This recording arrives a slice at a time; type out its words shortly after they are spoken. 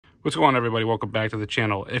What's going on, everybody? Welcome back to the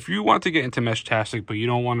channel. If you want to get into Meshtastic, but you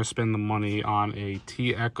don't want to spend the money on a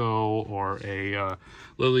T-Echo or a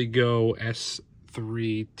LilyGo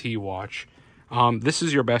S3 T-Watch, this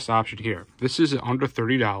is your best option here. This is under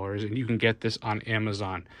 $30, and you can get this on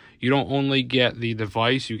Amazon. You don't only get the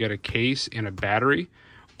device, you get a case and a battery,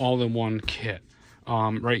 all in one kit.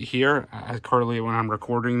 Right here, currently when I'm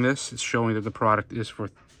recording this, it's showing that the product is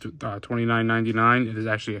for $29.99. It is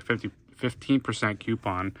actually a 15%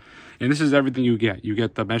 coupon, and this is everything you get. You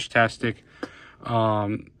get the Meshtastic,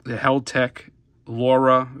 the Heltech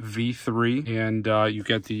LoRa V3, and you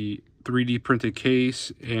get the 3D printed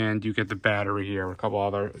case, and you get the battery here, a couple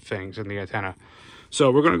other things in the antenna.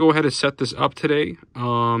 So we're going to go ahead and set this up today, and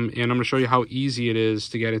I'm going to show you how easy it is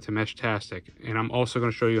to get into Meshtastic, and I'm also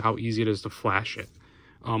going to show you how easy it is to flash it.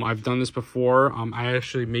 I've done this before. I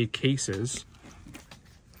actually made cases.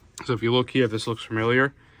 So if you look here, this looks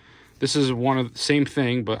familiar. This is one of the same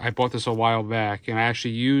thing, but I bought this a while back, and I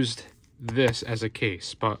actually used this as a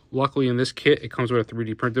case. But luckily in this kit, it comes with a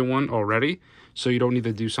 3D printed one already, so you don't need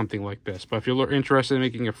to do something like this. But if you're interested in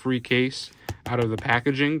making a free case out of the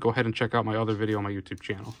packaging, go ahead and check out my other video on my YouTube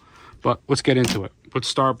channel. But let's get into it. Let's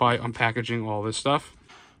start by unpackaging all this stuff.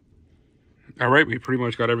 All right, we pretty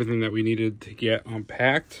much got everything that we needed to get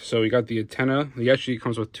unpacked. So we got the antenna. It actually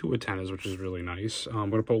comes with two antennas, which is really nice. I'm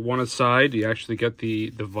going to put one aside. You actually get the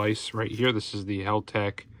device right here. This is the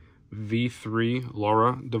Heltech V3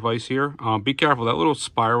 LoRa device here. Be careful. That little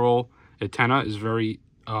spiral antenna is very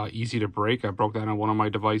easy to break. I broke that on one of my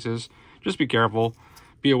devices. Just be careful.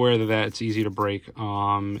 Be aware that it's easy to break.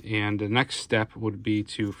 And the next step would be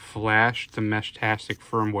to flash the Meshtastic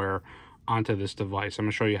firmware onto this device. I'm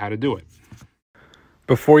going to show you how to do it.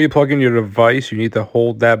 Before you plug in your device, you need to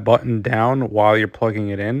hold that button down while you're plugging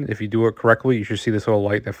it in. If you do it correctly, you should see this little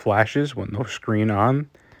light that flashes with no screen on.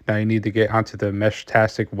 Now you need to get onto the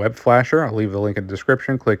Meshtastic web flasher. I'll leave the link in the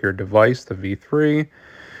description. Click your device, the V3.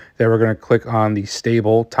 Then we're going to click on the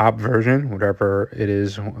stable top version, whatever it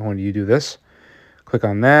is when you do this. Click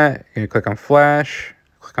on that, and click on flash,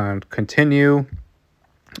 click on continue.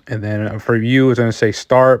 And then for you, it's going to say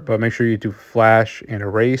start, but make sure you do flash and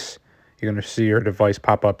erase. You're going to see your device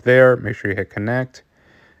pop up there. Make sure you hit connect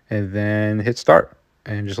and then hit start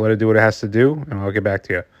and just let it do what it has to do, and I'll get back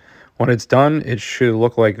to you. When it's done, it should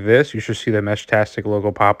look like this. You should see the Meshtastic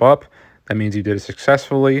logo pop up. That means you did it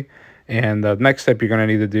successfully. And the next step you're going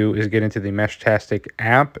to need to do is get into the Meshtastic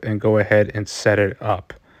app and go ahead and set it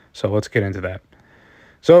up. So let's get into that.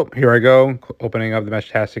 So here I go, opening up the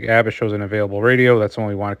Meshtastic app. It shows an available radio. That's the one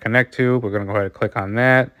we want to connect to. We're going to go ahead and click on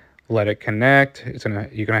that. Let it connect.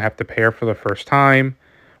 You're gonna have to pair for the first time.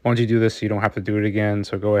 Once you do this, you don't have to do it again.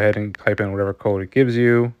 So go ahead and type in whatever code it gives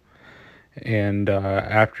you. And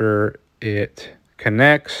after it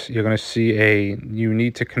connects, you're gonna see you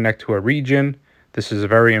need to connect to a region. This is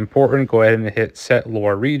very important. Go ahead and hit set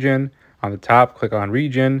LoRa region on the top. Click on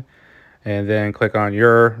region, and then click on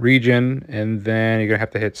your region, and then you're gonna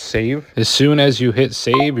have to hit save. As soon as you hit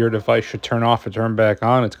save, your device should turn off and turn back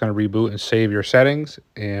on. It's gonna reboot and save your settings,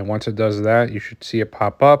 and once it does that, you should see it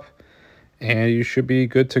pop up, and you should be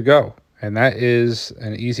good to go. And that is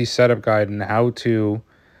an easy setup guide on how to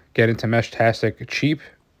get into Meshtastic cheap,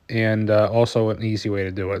 and also an easy way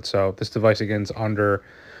to do it. So this device, again, is under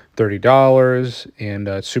 $30, and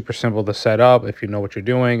it's super simple to set up if you know what you're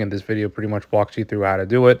doing, and this video pretty much walks you through how to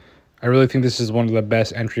do it. I really think this is one of the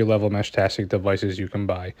best entry-level Meshtastic devices you can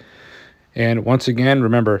buy. And once again,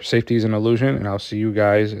 remember, safety is an illusion, and I'll see you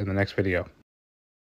guys in the next video.